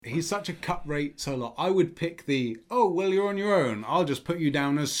he's such a cut rate Solo. I would pick you're on your own. I'll just put you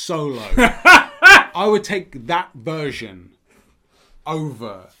down as Solo. I would take that version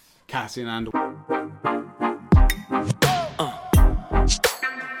over Cassian Andor.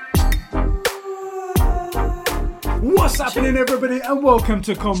 What's happening, everybody, and welcome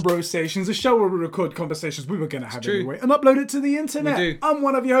to Conversations, a show where we record conversations we were going to have anyway and upload it to the internet. We do. I'm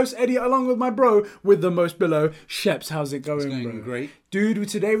one of your hosts, Eddie, along with my bro with the most below, Sheps. How's it going, It's going bro? great. Dude,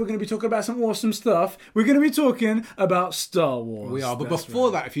 today we're going to be talking about some awesome stuff. We're going to be talking about Star Wars. We are, but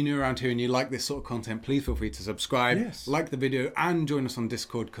before that, if you're new around here and you like this sort of content, please feel free to subscribe, like the video, and join us on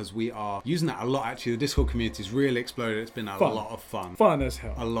Discord, because we are using that a lot. Actually, the Discord community's really exploded. It's been a lot of fun. Fun as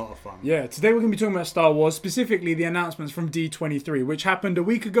hell. A lot of fun. Yeah, today we're going to be talking about Star Wars, specifically the announcements from D23, which happened a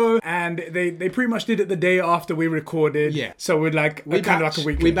week ago, and they pretty much did it the day after we recorded. Yeah. So we're like, kind of like a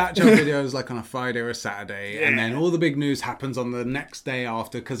week We late. batch our videos like on a Friday or a Saturday, and then all the big news happens on the next day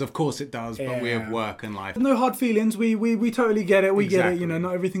after, because of course it does, but we have work and life. No hard feelings. We totally get it. We get it. Exactly. You know,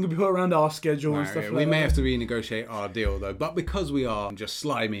 not everything can be put around our schedule and stuff like that. We may have to renegotiate our deal though, but because we are just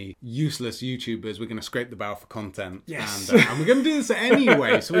slimy, useless YouTubers, we're going to scrape the barrel for content. Yes. And we're going to do this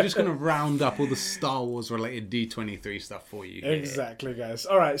anyway, so we're just going to round up all the Star Wars related D23 stuff for you here. Exactly, guys.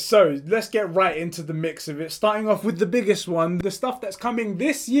 All right, so let's get right into the mix of it. Starting off with the biggest one, the stuff that's coming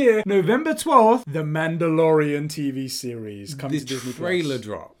this year, November 12th, The Mandalorian TV series comes to Disney+. The trailer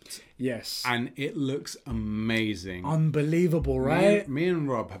dropped. Yes. And it looks amazing. Unbelievable, right? Me and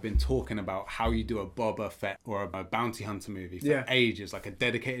Rob have been talking about how you do a Boba Fett or a bounty hunter movie for ages, like a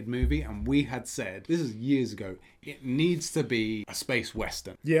dedicated movie. And we had said, this is years ago, it needs to be a space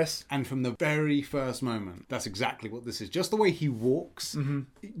western. Yes. And from the very first moment, that's exactly what this is. Just the way he walks,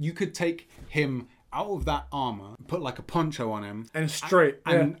 you could take him out of that armor, put like a poncho on him, and straight,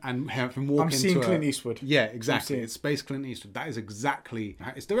 and have him walk I'm into seeing Clint Eastwood. Yeah, exactly. It's Space Clint Eastwood. That is exactly.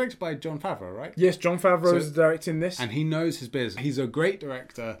 It's directed by Jon Favreau, right? Yes, Jon Favreau is directing this, and he knows his biz. He's a great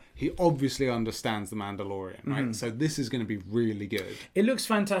director. He obviously understands The Mandalorian, right? So this is going to be really good. It looks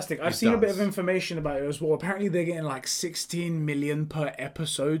fantastic. I've seen a bit of information about it as well. Apparently, they're getting like 16 million per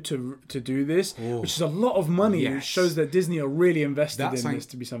episode to do this, which is a lot of money. It shows that Disney are really invested in this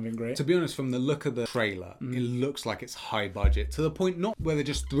to be something great. To be honest, from the look of the trailer, it looks like it's high budget, to the point not where they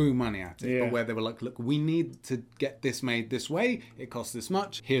just threw money at it, but where they were like, look, we need to get this made this way, it costs this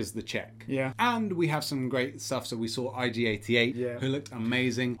much, here's the check. And we have some great stuff. So we saw IG-88, who looked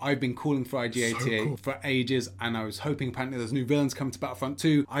amazing. I've been calling for IG-88 for ages, and I was hoping, apparently there's new villains coming to Battlefront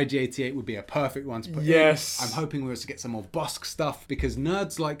 2, IG-88 would be a perfect one to put in. I'm hoping we were to get some more Bosk stuff, because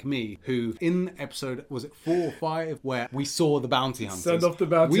nerds like me, who in episode, was it 4 or 5, where we saw the bounty hunters, Send off the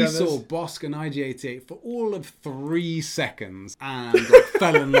bounty hunters. We saw Bosk and IG-88 for all of 3 seconds and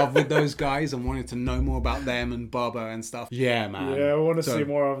fell in love with those guys and wanted to know more about them and Bubba and stuff. Yeah, man. Yeah, I want to see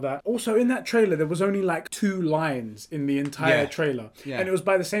more of that. Also, in that trailer, there was only like 2 lines in the entire trailer. And it was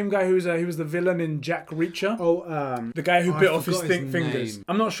by the same guy who was the villain in Jack Reacher. The guy who bit off his fingers.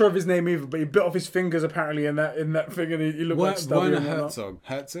 I'm not sure of his name either, but he bit off his fingers apparently in that thing, and he looked like stubby. Werner Herzog?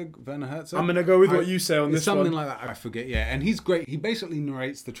 I'm going to go with what you say on this something one. like that. I forget, and he's great. He basically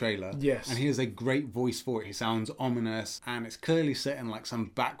narrates the trailer. Yes. And he has a great voice for it. He sounds ominous, and it's clearly set in like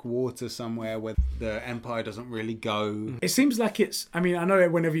some backwater somewhere where the Empire doesn't really go. It seems like I know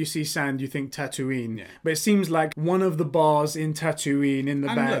whenever you see sand you think Tatooine, but it seems like one of the bars in Tatooine in the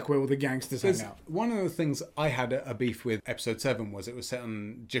back where all the gangsters hang out. One of the things I had a beef with episode 7 was it was set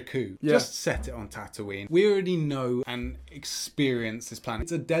on Jakku. Just set it on Tatooine. We already know and experience this planet.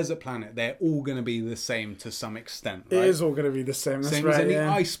 It's a desert planet. They're all going to be the same to some extent, right? It is all going to be the same. That's same right, as any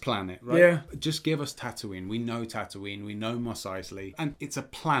ice planet, right? Yeah. Just give us Tatooine. We know Tatooine. We know Mos Eisley. And it's a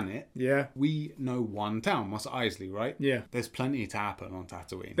planet. Yeah. We know one town, Mos Eisley, right? Yeah. There's plenty to happen on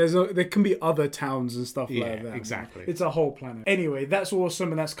Tatooine. There can be other towns and stuff like that. Exactly. It's a whole planet. Anyway, that's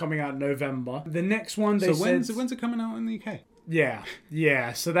awesome, and that's coming out in November. The next one, when's it coming out in the UK?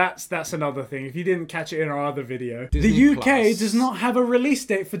 Yeah. So that's another thing. If you didn't catch it in our other video, Disney the UK Plus. does not have a release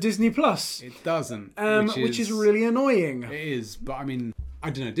date for Disney Plus. It doesn't. Which is really annoying. It is, but I mean, I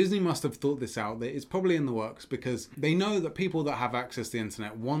don't know. Disney must have thought this out. It's probably in the works because they know that people that have access to the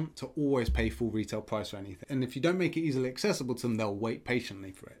internet want to always pay full retail price for anything. And if you don't make it easily accessible to them, they'll wait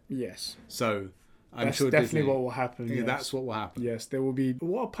patiently for it. Yes. So That's sure definitely what will happen. Yeah, yes. That's what will happen. Yes, there will be...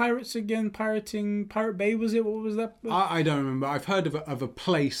 What are pirates again? Pirate Bay, was it? What was that? I don't remember. I've heard of a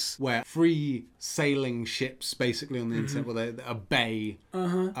place where free sailing ships, basically on the internet, where they're a bay,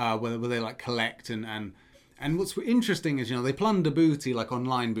 where they like collect and And what's interesting is, they plunder booty, like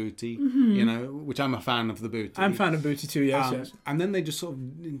online booty, which I'm a fan of the booty. I'm a fan of booty too, yes. And then they just sort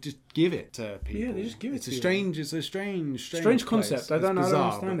of just give it to people. Yeah, they just give it to you. It's a strange concept. I don't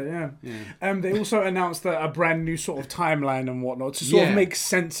understand it, yeah. They also announced that a brand new sort of timeline and whatnot to sort of make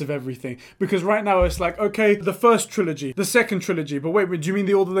sense of everything. Because right now it's like, okay, the first trilogy, the second trilogy, but wait, do you mean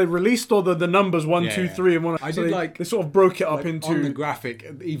the order they released or the numbers 1, 2, 3 and 1? They sort of broke it up into... On the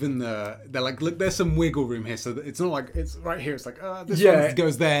graphic, even they're like, look, there's some wiggle room here, so it's not like, it's right here, it's like, this one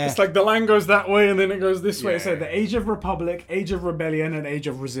goes there. It's like the line goes that way and then it goes this way. It's like the Age of Republic, Age of Rebellion and Age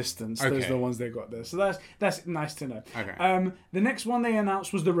of Resistance. Those are the ones they got there. So that's nice to know. Okay. The next one they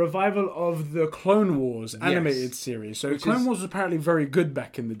announced was the revival of the Clone Wars animated series. So Clone Wars was apparently very good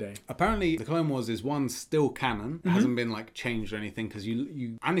back in the day. Apparently the Clone Wars is still canon. It hasn't been like changed or anything, because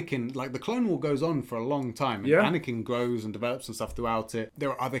Anakin, like the Clone War goes on for a long time and Anakin grows and develops and stuff throughout it. There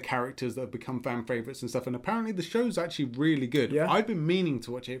are other characters that have become fan favorites and stuff, and apparently the show's actually really good. I've been meaning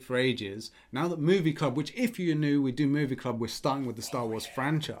to watch it for ages. Now that Movie Club, which if you're new, we do Movie Club, we're starting with the Star Wars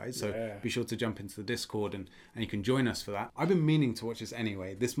franchise, so be sure to jump into the Discord and you can join us for that. I've been meaning to watch this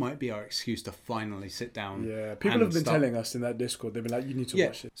anyway. This might be our excuse to finally sit down. People have been telling us in that Discord, they've been like, you need to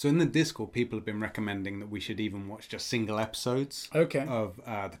watch it. So in the Discord, people have been recommending that we should even watch just single episodes of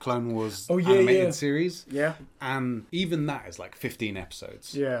the Clone Wars animated series. And even that is like 15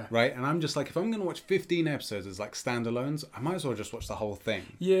 episodes. Right? And I'm just like, if I'm going to watch 15 episodes as like standalones, I might as well just watch the whole thing.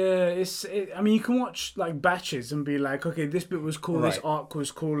 I mean, you can watch like batches and be like, okay, this bit was cool, this arc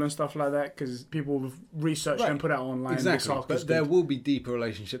was cool and stuff like that, because people have researched and put out online. Exactly. But there will be deeper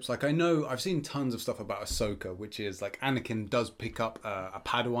relationships. Like I know, I've seen tons of stuff about Ahsoka, which is like Anakin does pick up a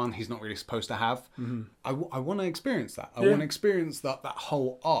Padawan he's not really supposed to have. I want to experience that. I want to experience that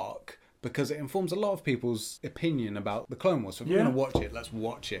whole arc, because it informs a lot of people's opinion about the Clone Wars. So if we're going to watch it, let's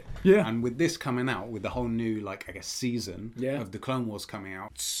watch it. And with this coming out, with the whole new, like, I guess, season of the Clone Wars coming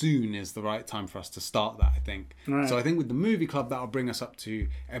out, soon is the right time for us to start that, I think. So I think with the Movie Club, that'll bring us up to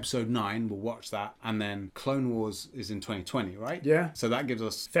episode 9. We'll watch that. And then Clone Wars is in 2020, right? So that gives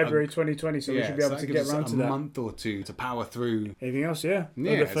us... February 2020, so we should be able to get around to that. A month or two to power through. Anything else,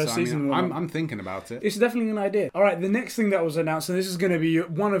 the first season. I'm thinking about it. It's definitely an idea. All right, the next thing that was announced, and this is going to be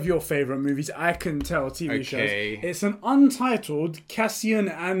one of your favourite movies, I can tell, TV shows. It's an untitled Cassian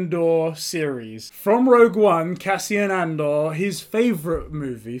Andor series. From Rogue One, Cassian Andor, his favourite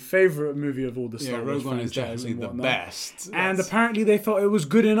movie of all the Star Wars Rogue One is definitely the best. And apparently they thought it was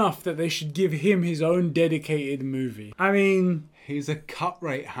good enough that they should give him his own dedicated movie. I mean... He's a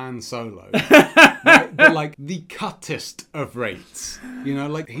cut-rate Han Solo. Right? But like the cuttest of rates.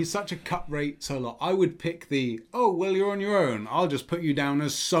 Like he's such a cut-rate Solo. I would pick you're on your own. I'll just put you down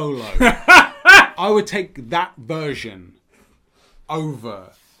as Solo. I would take that version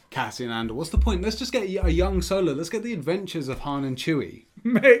over Cassian Andor. What's the point? Let's just get a young Solo. Let's get the adventures of Han and Chewie.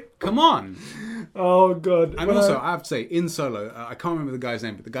 Mate. Come on. Oh, God. And also, I have to say, in Solo, I can't remember the guy's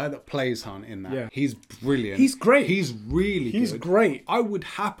name, but the guy that plays Han in that, he's brilliant. He's great. He's really good. He's great. I would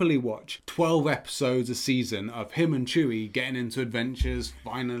happily watch 12 episodes a season of him and Chewie getting into adventures.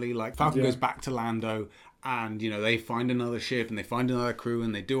 Finally, like, Falcon goes back to Lando. And, they find another ship and they find another crew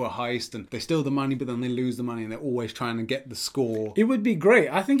and they do a heist and they steal the money, but then they lose the money and they're always trying to get the score. It would be great.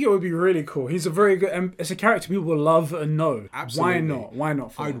 I think it would be really cool. He's a very good... it's a character people will love and know. Absolutely. Why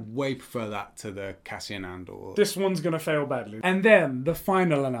not? I'd way prefer that to the Cassian Andor. This one's going to fail badly. And then, the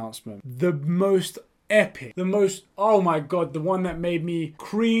final announcement. The most epic. Oh my God, the one that made me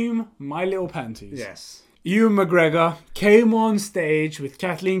cream my little panties. Yes. Ewan McGregor came on stage with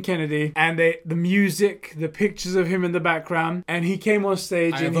Kathleen Kennedy and the music, the pictures of him in the background, and he came on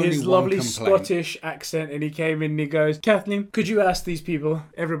stage in his lovely Scottish accent and he came in and he goes, Kathleen, could you ask these people,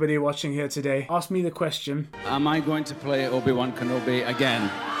 everybody watching here today, ask me the question. Am I going to play Obi-Wan Kenobi again?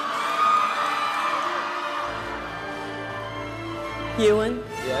 Ewan?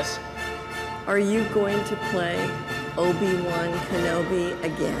 Yes? Are you going to play Obi-Wan Kenobi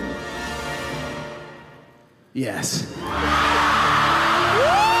again? Yes.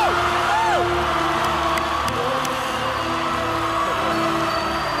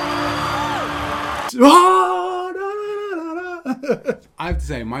 I have to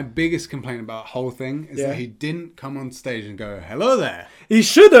say, my biggest complaint about the whole thing is that he didn't come on stage and go, hello there. He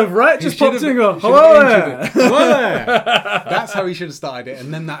should have, right? Just popped in and go, hello there. Hello there. That's how he should have started it,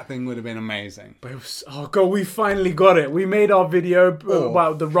 and then that thing would have been amazing. But it was, oh God, we finally got it. We made our video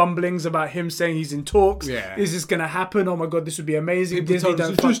about the rumblings about him saying he's in talks. Yeah. Is this going to happen? Oh my God, this would be amazing. People Disney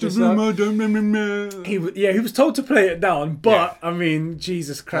don't fuck this up. He was told to play it down, but I mean,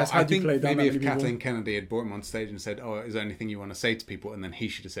 Jesus Christ, how do you play it down? Maybe if Kathleen Kennedy had brought him on stage and said, oh, is there anything you want to say to people, and then he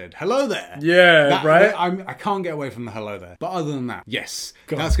should have said, hello there. Yeah, right? I can't get away from the hello there. But other than that, yes,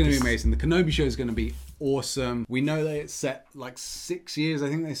 that's going to be amazing. The Kenobi show is going to be awesome. We know that it's set like 6 years, I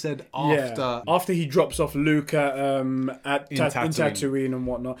think they said, after he drops off Luke in Tatooine and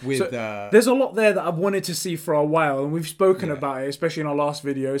whatnot. There's a lot there that I've wanted to see for a while, and we've spoken about it, especially in our last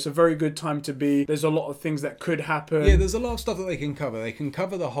video. It's a very good time to be. There's a lot of things that could happen. Yeah, there's a lot of stuff that they can cover. They can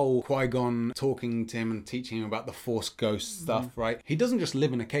cover the whole Qui-Gon talking to him and teaching him about the Force ghost stuff, right? He doesn't just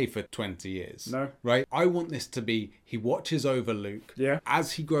live in a cave for 20 years. No. Right? I want this to be, he watches over Luke. Yeah.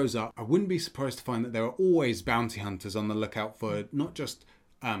 As he grows up, I wouldn't be surprised to find that there are always bounty hunters on the lookout for not just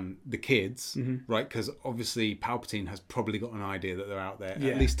the kids, right? Because obviously Palpatine has probably got an idea that they're out there,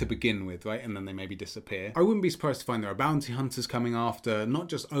 at least to begin with, right? And then they maybe disappear. I wouldn't be surprised to find there are bounty hunters coming after not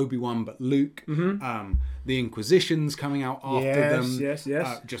just Obi-Wan, but Luke. The Inquisition's coming out after them. Yes.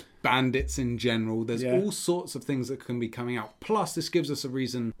 Just bandits in general. There's all sorts of things that can be coming out. Plus, this gives us a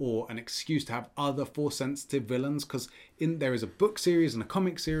reason or an excuse to have other Force-sensitive villains, because there is a book series and a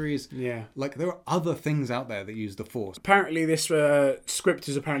comic series. Yeah. Like, there are other things out there that use the Force. Apparently, this script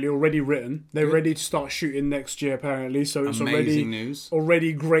is apparently already written. They're ready to start shooting next year, apparently. So it's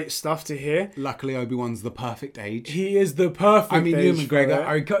already great stuff to hear. Luckily, Obi-Wan's the perfect age. He is the perfect age. Ewan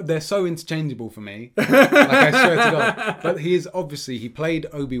McGregor, they're so interchangeable for me. Like, I swear to God. But he played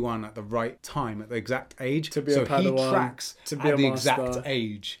Obi-Wan at the right time, at the exact age. To be a Padawan, he tracks to be at the master, exact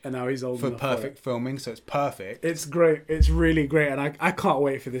age. And now he's old for perfect filming, so it's perfect. It's great. It's really great. And I can't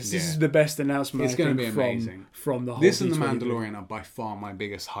wait for this. This is the best announcement. It's going to be amazing. From the whole This and The Mandalorian are by far my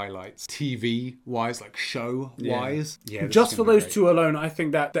biggest highlights. TV-wise, like show-wise. Yeah, just for those two alone, I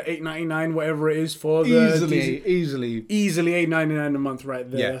think that the $8.99, whatever it is for easily $8.99 a month right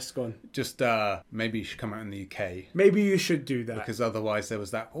there. Yeah. That's gone. Just maybe you should come out in the UK. Maybe you should do that. Because otherwise there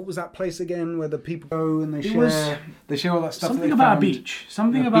was what was that place again where the people go and they share all that stuff. Something about a beach.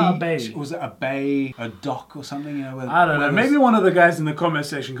 Something about a bay. Was it a bay, a dock or something? I don't know. Maybe one of the guys in the comment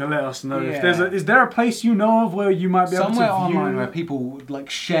section can let us know if is there a place you know of where you might be able to view online where people like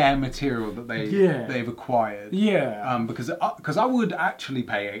share material that they've acquired. Yeah. Because I would actually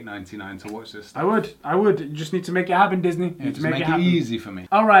pay $8.99 to watch this stuff. I would. You just need to make it happen, Disney. You need to make it easy for me.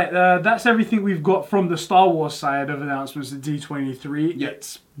 All right. That's everything we've got from the Star Wars side of announcements at D23. Yeah.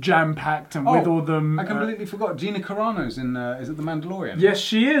 It's jam-packed and with all them... I completely forgot. Gina Carano's in, is it The Mandalorian? Yes,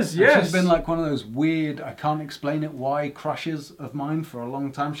 she is, yes. And she's been like one of those weird, I can't explain it why, crushes of mine for a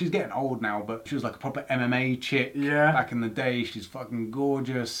long time. She's getting old now, but she was like a proper MMA chick back in the day. She's fucking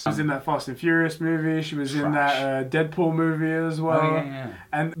gorgeous. She was in that Fast and Furious movie. She was in that Deadpool movie as well. Oh, yeah.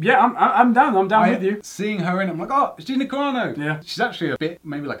 And I'm down. I'm down with you. Seeing her in it, I'm like, oh, it's Gina Carano. Yeah. She's actually a bit,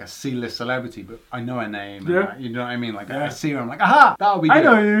 maybe like a C-list celebrity, but I know her name. Yeah. You know what I mean? Like, I see her, I'm like, aha, that'll be good. I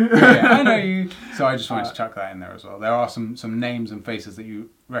know you. I know you. So I just wanted to chuck that in there as well. There are some names and faces that you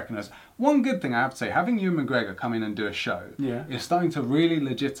recognise. One good thing I have to say, having Ewan McGregor come in and do a show is starting to really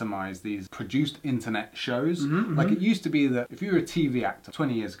legitimise these produced internet shows. Like it used to be that if you were a TV actor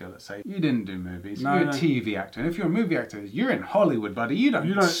 20 years ago, let's say, you didn't do movies. You're a TV actor. And if you're a movie actor, you're in Hollywood, buddy. You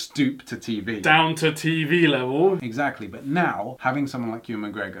don't stoop to TV. Down to TV level. Exactly. But now, having someone like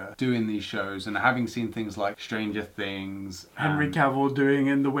Ewan McGregor doing these shows and having seen things like Stranger Things, Henry Cavill doing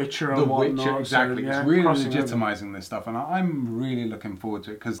in The Witcher and whatnot. The Witcher, exactly. So, it's really legitimising this stuff. And I'm really looking forward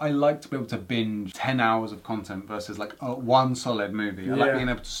to it because I like to be able to binge 10 hours of content versus like one solid movie. I like being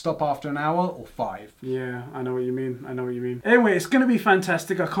able to stop after an hour or 5. Yeah, I know what you mean. Anyway, it's going to be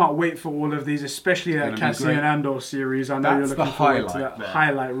fantastic. I can't wait for all of these, especially that Cassian Andor series. I know you're looking forward to that.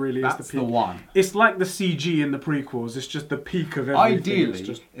 Highlight really is the peak. That's the one. It's like the CG in the prequels. It's just the peak of everything.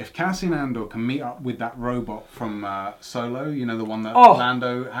 Ideally, if Cassian Andor can meet up with that robot from Solo, you know, the one that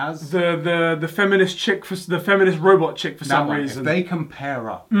Lando has, the feminist chick the feminist robot chick for some reason. If they can pair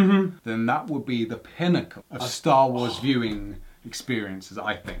up, then that would be the pinnacle of Star Wars viewing experiences,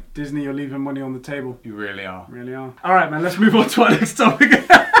 I think. Disney, you're leaving money on the table. You really are. All right, man, let's move on to our next topic.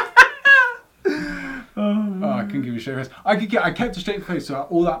 I couldn't give you a straight face. I kept a straight face, so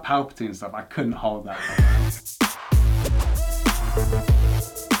all that Palpatine stuff, I couldn't hold that.